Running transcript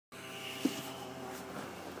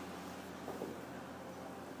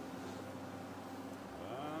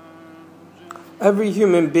Every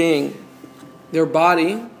human being, their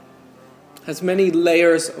body, has many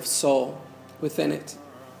layers of soul within it.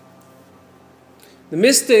 The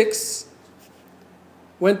mystics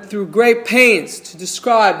went through great pains to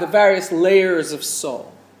describe the various layers of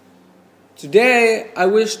soul. Today, I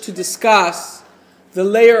wish to discuss the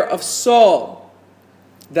layer of soul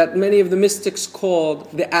that many of the mystics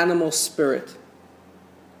called the animal spirit.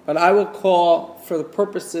 But I will call, for the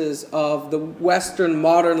purposes of the Western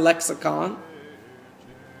modern lexicon,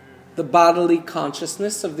 the bodily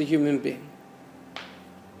consciousness of the human being.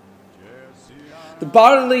 The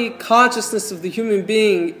bodily consciousness of the human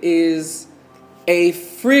being is a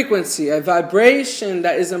frequency, a vibration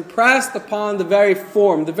that is impressed upon the very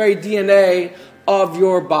form, the very DNA of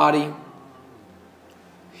your body.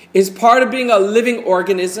 It is part of being a living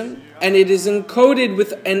organism, and it is encoded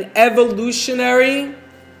with an evolutionary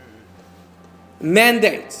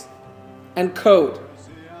mandate and code.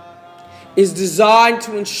 Is designed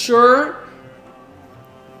to ensure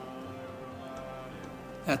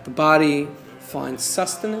that the body finds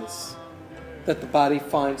sustenance, that the body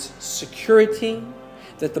finds security,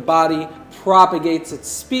 that the body propagates its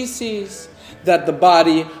species, that the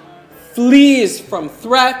body flees from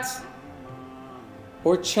threat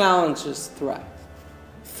or challenges threat,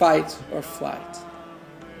 fight or flight.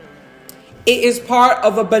 It is part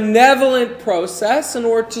of a benevolent process in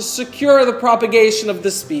order to secure the propagation of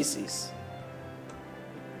the species.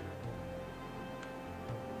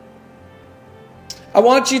 I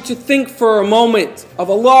want you to think for a moment of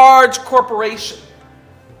a large corporation.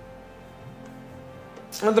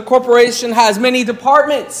 And the corporation has many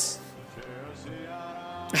departments.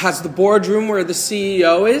 It has the boardroom where the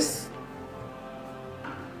CEO is.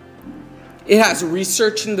 It has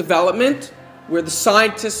research and development where the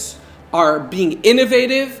scientists are being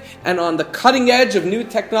innovative and on the cutting edge of new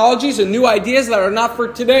technologies and new ideas that are not for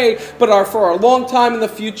today but are for a long time in the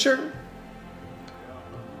future.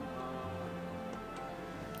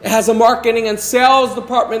 It has a marketing and sales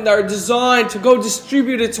department that are designed to go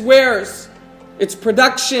distribute its wares, its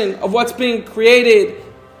production of what's being created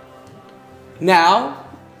now.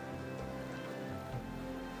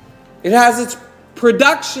 It has its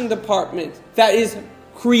production department that is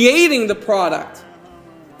creating the product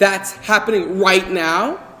that's happening right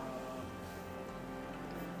now.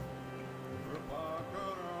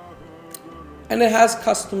 And it has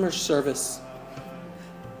customer service.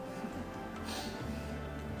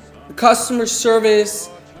 Customer service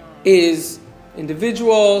is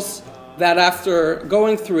individuals that, after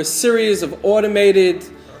going through a series of automated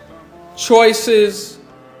choices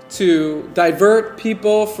to divert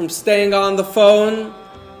people from staying on the phone,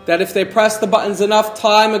 that if they press the buttons enough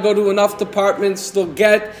time and go to enough departments, they'll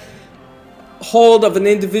get hold of an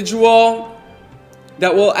individual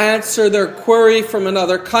that will answer their query from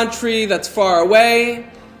another country that's far away,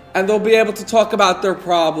 and they'll be able to talk about their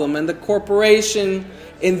problem. And the corporation,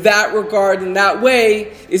 in that regard, in that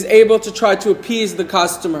way, is able to try to appease the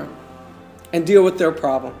customer and deal with their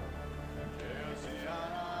problem.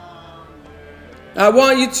 I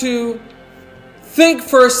want you to think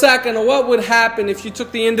for a second of what would happen if you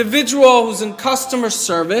took the individual who's in customer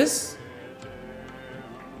service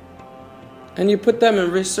and you put them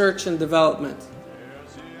in research and development.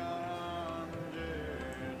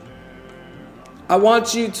 I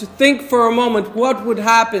want you to think for a moment what would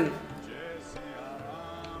happen.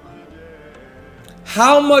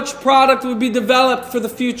 How much product would be developed for the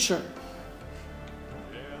future?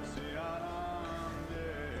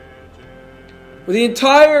 The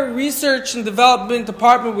entire research and development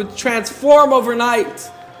department would transform overnight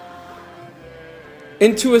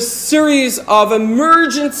into a series of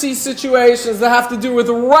emergency situations that have to do with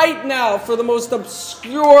right now, for the most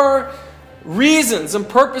obscure reasons and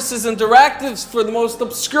purposes and directives, for the most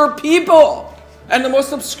obscure people and the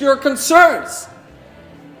most obscure concerns.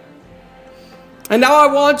 And now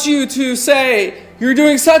I want you to say, you're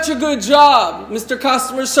doing such a good job, Mr.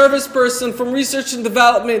 Customer Service Person from Research and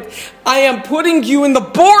Development. I am putting you in the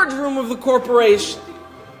boardroom of the corporation.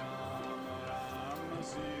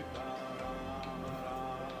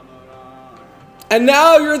 And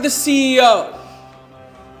now you're the CEO.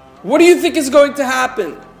 What do you think is going to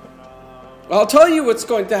happen? Well, I'll tell you what's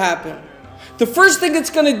going to happen. The first thing it's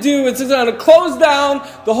going to do is it's going to close down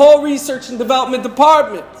the whole Research and Development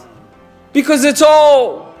department. Because it's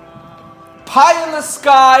all pie in the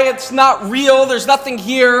sky, it's not real, there's nothing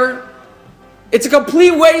here. It's a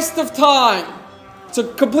complete waste of time. It's a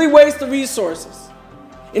complete waste of resources.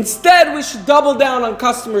 Instead, we should double down on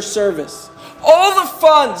customer service. All the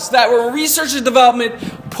funds that were in research and development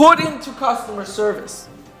put into customer service.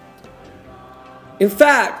 In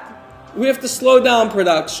fact, we have to slow down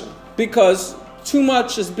production because too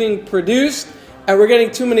much is being produced, and we're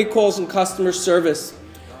getting too many calls in customer service.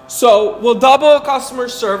 So we'll double customer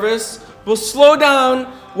service, we'll slow down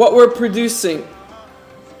what we're producing.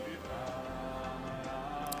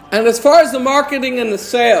 And as far as the marketing and the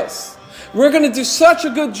sales, we're going to do such a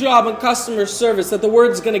good job in customer service that the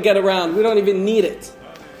word's going to get around. We don't even need it.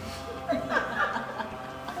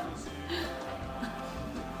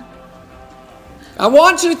 I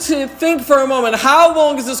want you to think for a moment, how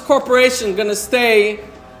long is this corporation going to stay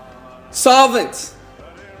solvent?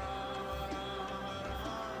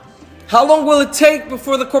 How long will it take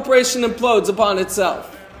before the corporation implodes upon itself?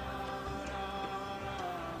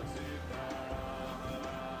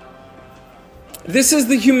 This is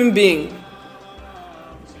the human being.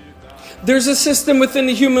 There's a system within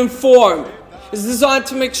the human form. It's designed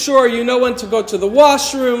to make sure you know when to go to the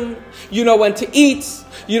washroom, you know when to eat,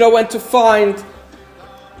 you know when to find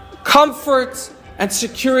comfort and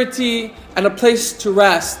security and a place to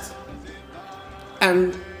rest.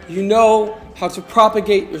 And you know how to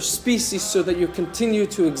propagate your species so that you continue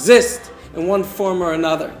to exist in one form or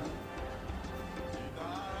another.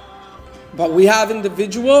 But we have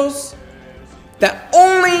individuals that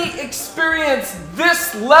only experience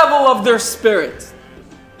this level of their spirit.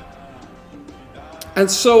 And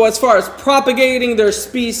so as far as propagating their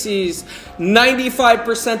species,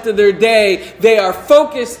 95% of their day, they are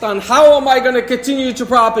focused on how am I going to continue to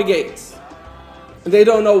propagate? And they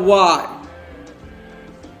don't know why.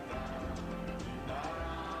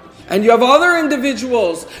 And you have other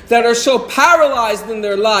individuals that are so paralyzed in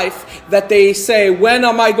their life that they say, when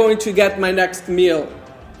am I going to get my next meal?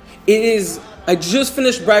 I just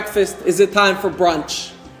finished breakfast, is it time for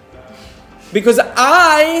brunch? Because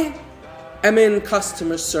I am in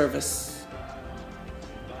customer service.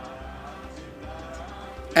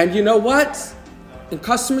 And you know what? In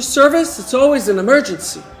customer service, it's always an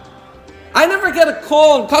emergency. I never get a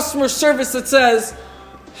call in customer service that says,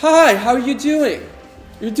 hi, how are you doing?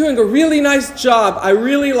 You're doing a really nice job. I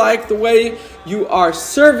really like the way you are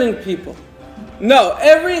serving people. No,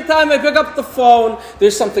 every time I pick up the phone,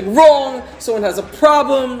 there's something wrong, someone has a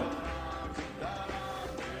problem.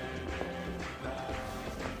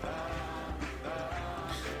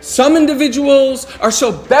 Some individuals are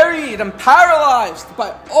so buried and paralyzed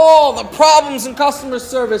by all the problems in customer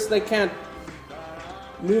service, they can't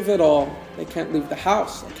move at all. They can't leave the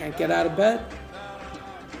house. They can't get out of bed.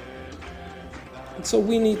 And so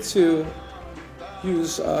we need to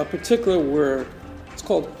use a particular word. It's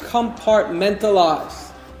called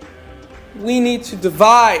compartmentalize. We need to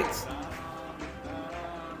divide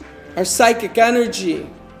our psychic energy,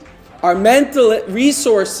 our mental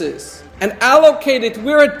resources, and allocate it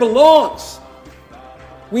where it belongs.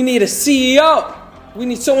 We need a CEO. We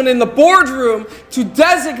need someone in the boardroom to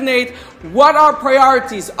designate what our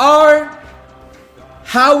priorities are,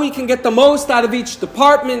 how we can get the most out of each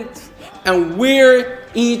department, and where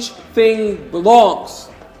each thing belongs.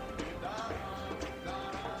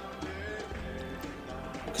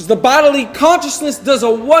 Because the bodily consciousness does a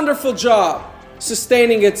wonderful job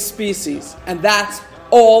sustaining its species, and that's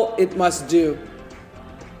all it must do.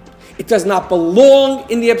 It does not belong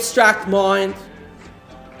in the abstract mind.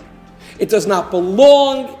 It does not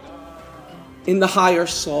belong in the higher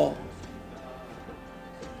soul.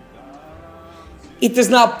 It does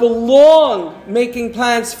not belong making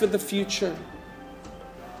plans for the future.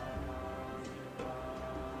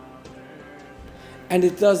 And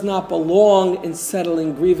it does not belong in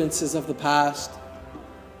settling grievances of the past.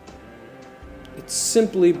 It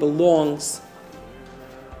simply belongs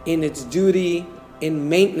in its duty in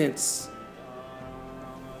maintenance,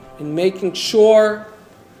 in making sure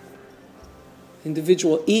the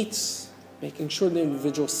individual eats, making sure the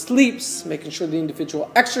individual sleeps, making sure the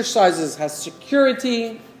individual exercises, has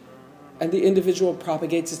security, and the individual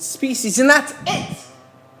propagates its species, and that's it.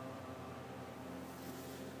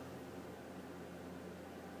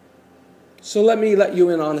 So let me let you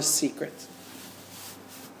in on a secret.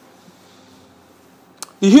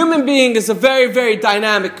 The human being is a very, very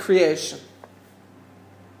dynamic creation.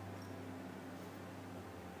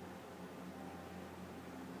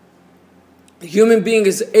 The human being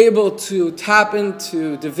is able to tap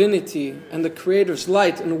into divinity and the Creator's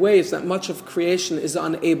light in ways that much of creation is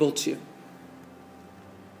unable to.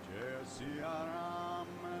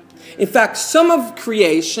 In fact, some of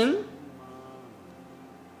creation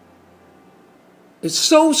is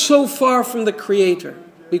so far from the Creator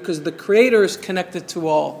because the Creator is connected to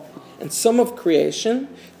all. And some of creation,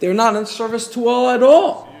 they're not in service to all at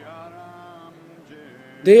all.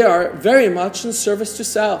 They are very much in service to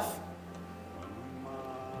self.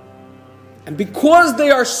 And because they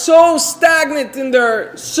are so stagnant in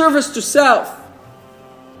their service to self,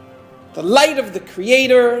 The light of the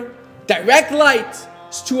Creator, direct light,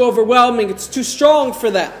 is too overwhelming. It's too strong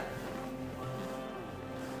for them.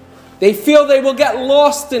 They feel they will get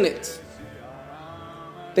lost in it.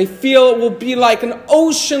 They feel it will be like an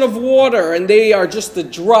ocean of water and they are just a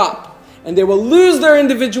drop. And they will lose their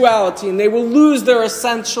individuality and they will lose their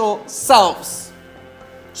essential selves.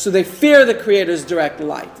 So they fear the Creator's direct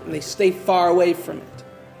light and they stay far away from it.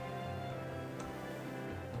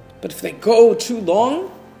 But if they go too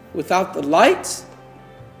long without the light,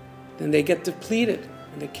 then they get depleted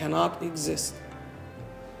and they cannot exist.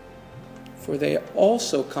 For they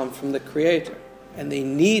also come from the Creator. And they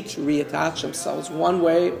need to reattach themselves one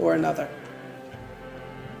way or another.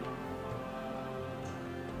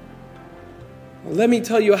 Well, let me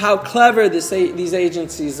tell you how clever these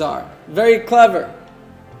agencies are. Very clever.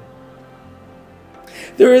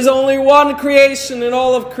 There is only one creation in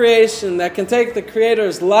all of creation that can take the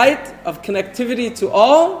Creator's light of connectivity to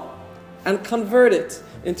all and convert it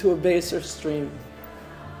into a baser stream.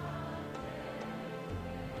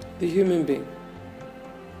 The human being.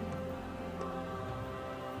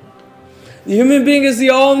 The human being is the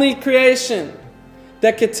only creation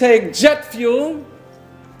that could take jet fuel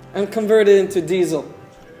and convert it into diesel.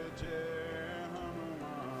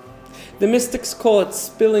 The mystics call it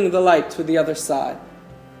spilling the light to the other side.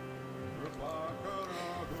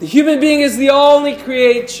 The human being is the only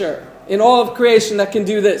creature in all of creation that can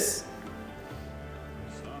do this.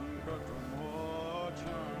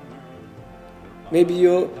 Maybe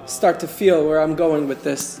you'll start to feel where I'm going with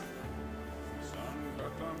this.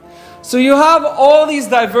 So you have all these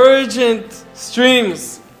divergent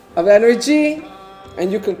streams of energy,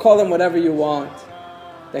 and you can call them whatever you want.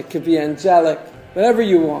 They could be angelic, whatever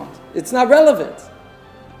you want. It's not relevant.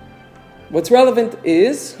 What's relevant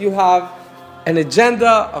is you have an agenda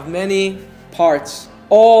of many parts,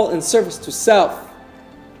 all in service to self,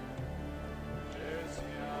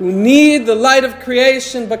 who need the light of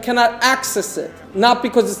creation but cannot access it. Not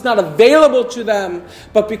because it's not available to them,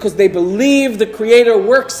 but because they believe the Creator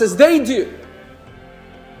works as they do.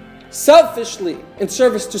 Selfishly, in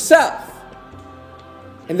service to self.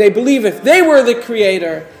 And they believe if they were the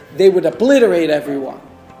Creator, they would obliterate everyone.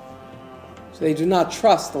 So they do not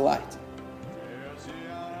trust the light.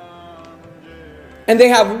 And they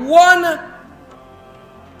have one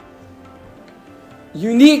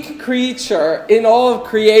unique creature in all of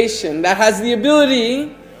creation that has the ability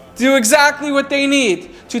to do exactly what they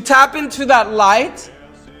need, to tap into that light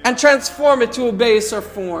and transform it to a baser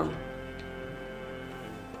form.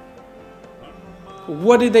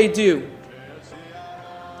 What did they do?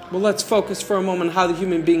 Well, let's focus for a moment on how the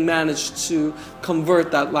human being managed to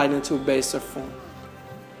convert that light into a baser form.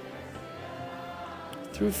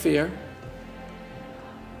 Through fear,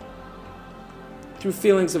 through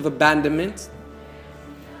feelings of abandonment,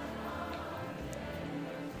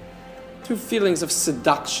 through feelings of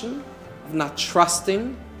seduction, of not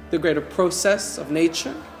trusting the greater process of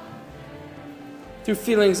nature, through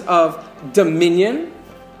feelings of dominion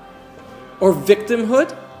or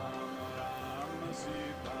victimhood.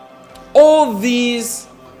 All these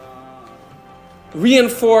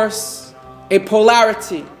reinforce a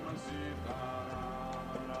polarity,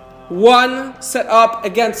 one set up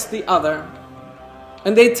against the other.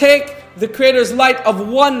 And they take the Creator's light of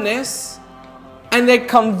oneness and they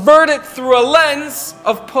convert it through a lens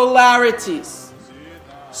of polarities.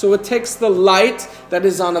 So it takes the light that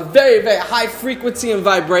is on a very, very high frequency and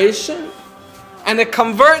vibration, and it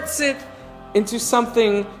converts it into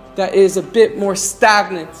something that is a bit more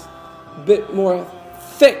stagnant, a bit more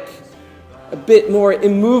thick, a bit more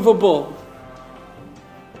immovable,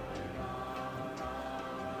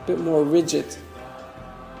 a bit more rigid.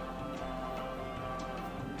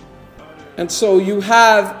 And so you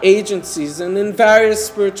have agencies, and in various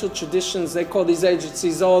spiritual traditions, they call these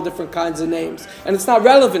agencies all different kinds of names. And it's not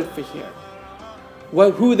relevant for here.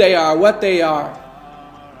 Who they are, what they are.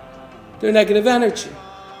 They're negative energy.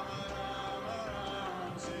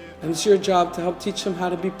 And it's your job to help teach them how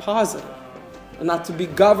to be positive, and not to be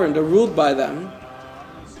governed or ruled by them,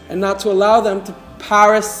 and not to allow them to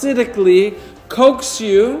parasitically coax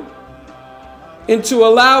you into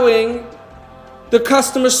allowing the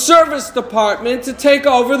customer service department to take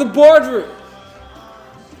over the boardroom.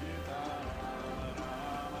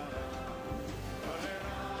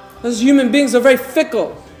 Those human beings are very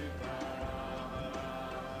fickle.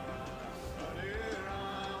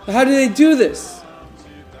 How do they do this?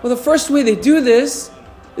 Well, the first way they do this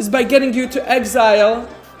is by getting you to exile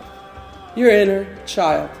your inner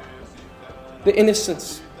child, the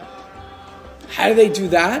innocence. How do they do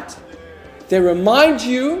that? They remind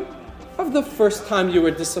you of the first time you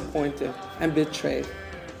were disappointed and betrayed.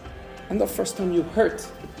 and the first time you hurt,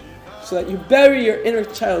 so that you bury your inner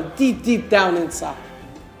child deep, deep down inside.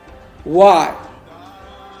 Why?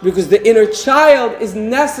 Because the inner child is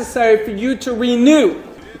necessary for you to renew.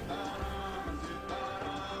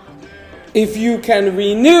 If you can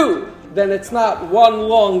renew, then it's not one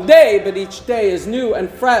long day, but each day is new and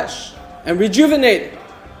fresh and rejuvenated.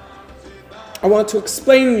 I want to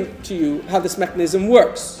explain to you how this mechanism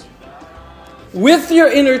works. With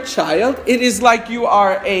your inner child, it is like you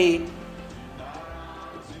are a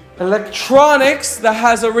electronics that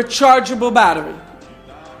has a rechargeable battery.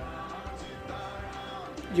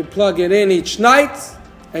 You plug it in each night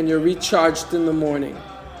and you're recharged in the morning.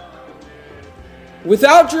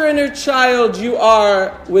 Without your inner child, you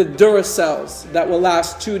are with Duracells that will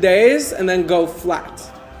last 2 days and then go flat.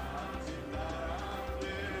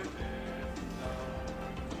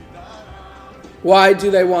 Why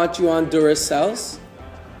do they want you on Duracells?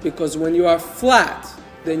 Because when you are flat,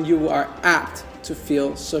 then you are apt to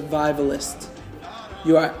feel survivalist.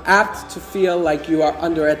 You are apt to feel like you are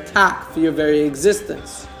under attack for your very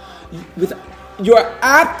existence. You are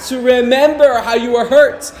apt to remember how you were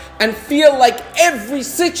hurt and feel like every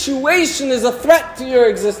situation is a threat to your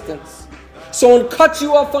existence. Someone cuts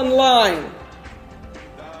you off online.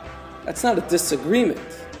 That's not a disagreement.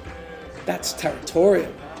 That's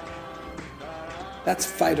territorial. That's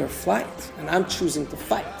fight or flight, and I'm choosing to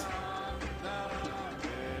fight.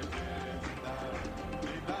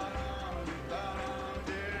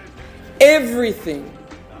 Everything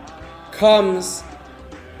comes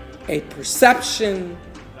a perception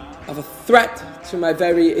of a threat to my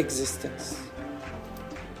very existence.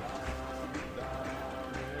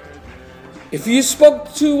 If you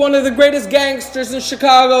spoke to one of the greatest gangsters in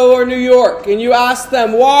Chicago or New York and you asked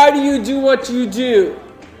them, why do you do what you do?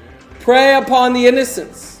 Prey upon the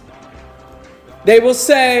innocents. They will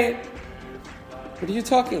say, what are you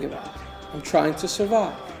talking about? I'm trying to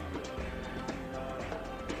survive.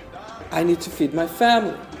 I need to feed my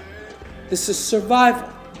family. This is survival.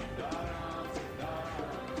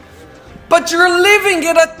 But you're living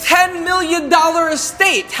in a $10 million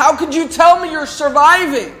estate. How could you tell me you're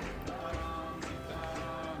surviving?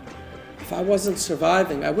 If I wasn't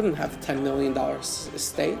surviving, I wouldn't have a $10 million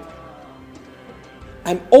estate.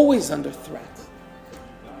 I'm always under threat.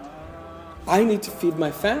 I need to feed my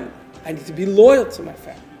family. I need to be loyal to my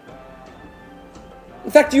family. In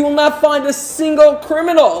fact, you will not find a single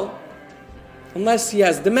criminal unless he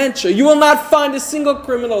has dementia. You will not find a single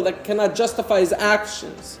criminal that cannot justify his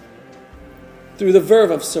actions through the verve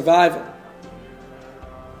of survival.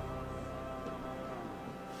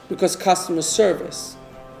 Because customer service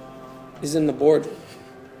is in the boardroom.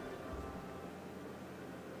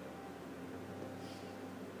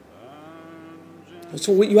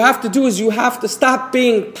 So what you have to do is you have to stop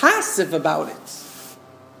being passive about it.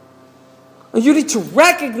 And you need to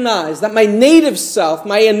recognize that my native self,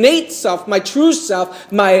 my innate self, my true self,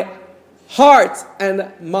 my heart and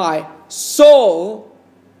my soul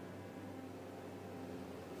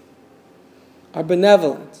are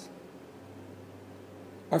benevolent,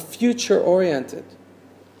 are future-oriented.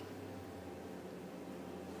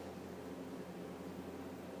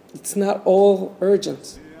 It's not all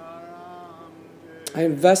urgent. I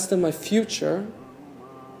invest in my future.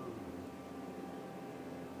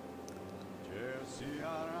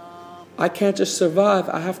 I can't just survive.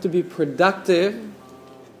 I have to be productive.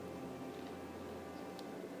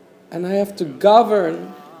 And I have to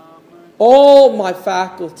govern all my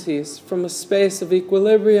faculties from a space of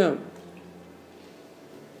equilibrium.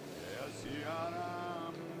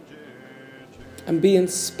 And be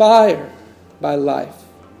inspired by life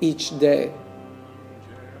each day.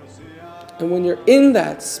 And when you're in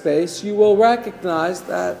that space, you will recognize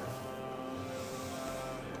that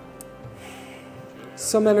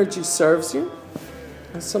some energy serves you,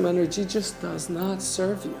 and some energy just does not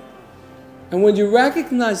serve you. And when you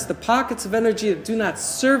recognize the pockets of energy that do not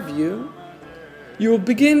serve you, you will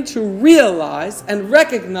begin to realize and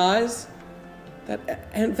recognize that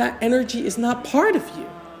that energy is not part of you.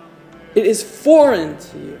 It is foreign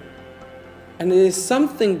to you. And it is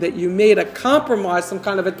something that you made a compromise, some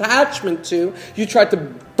kind of attachment to. You tried to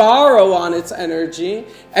borrow on its energy,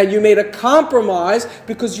 and you made a compromise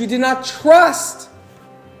because you did not trust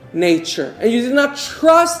nature, and you did not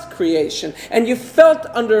trust creation, and you felt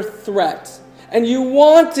under threat, and you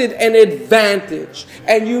wanted an advantage,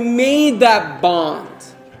 and you made that bond.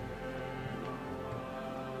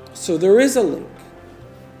 So there is a link.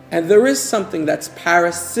 And there is something that's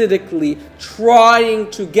parasitically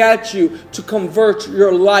trying to get you to convert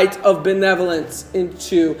your light of benevolence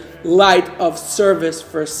into light of service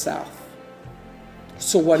for self.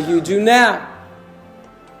 So what do you do now?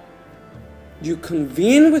 You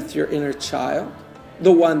convene with your inner child,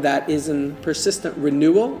 the one that is in persistent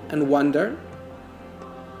renewal and wonder,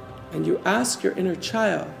 and you ask your inner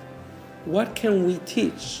child, what can we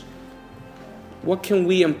teach? What can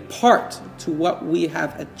we impart to what we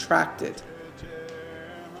have attracted?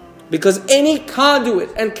 Because any conduit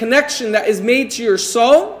and connection that is made to your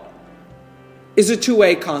soul is a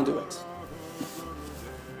two-way conduit.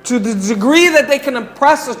 To the degree that they can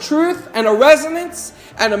impress a truth and a resonance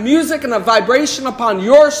and a music and a vibration upon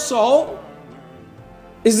your soul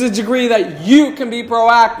is the degree that you can be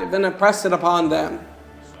proactive and impress it upon them.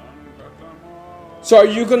 So are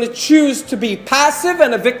you going to choose to be passive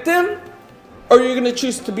and a victim? Or are you going to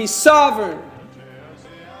choose to be sovereign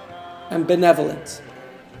and benevolent?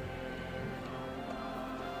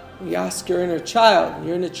 You ask your inner child, and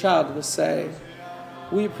your inner child will say,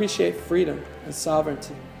 we appreciate freedom and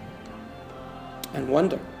sovereignty and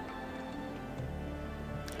wonder.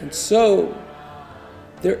 And so,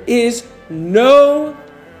 there is no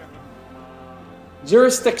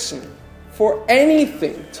jurisdiction for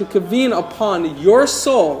anything to convene upon your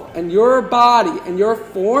soul and your body and your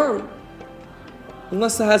form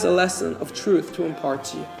unless it has a lesson of truth to impart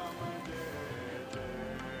to you.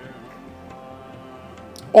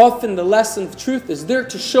 Often the lesson of truth is there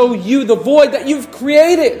to show you the void that you've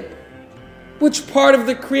created. Which part of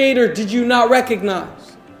the Creator did you not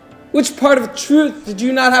recognize? Which part of truth did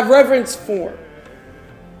you not have reverence for?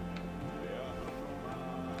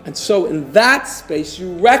 And so in that space,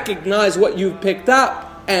 you recognize what you've picked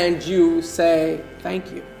up and you say,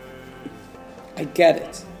 thank you. I get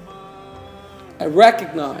it. I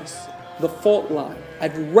recognize the fault line.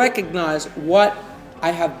 I've recognized what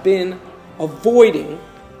I have been avoiding,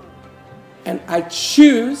 and I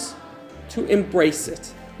choose to embrace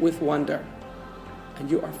it with wonder. And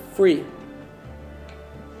you are free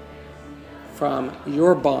from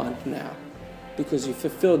your bond now because you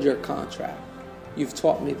fulfilled your contract. You've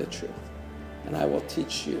taught me the truth, and I will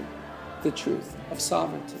teach you the truth of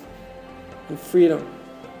sovereignty and freedom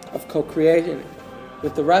of co-creation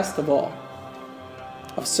with the rest of all,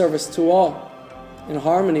 of service to all, in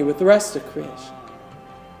harmony with the rest of creation.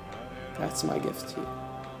 That's my gift to you.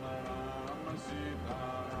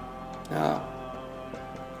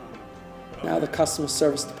 Now the customer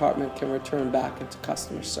service department can return back into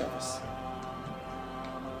customer service.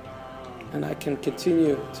 And I can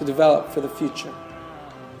continue to develop for the future.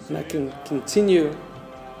 And I can continue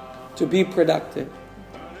to be productive.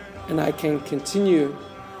 And I can continue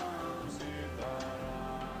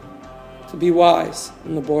to be wise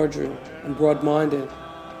in the boardroom and broad-minded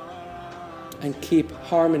and keep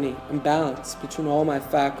harmony and balance between all my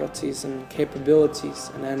faculties and capabilities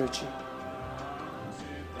and energy.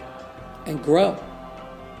 And grow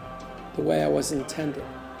the way I was intended,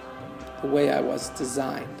 the way I was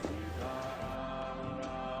designed.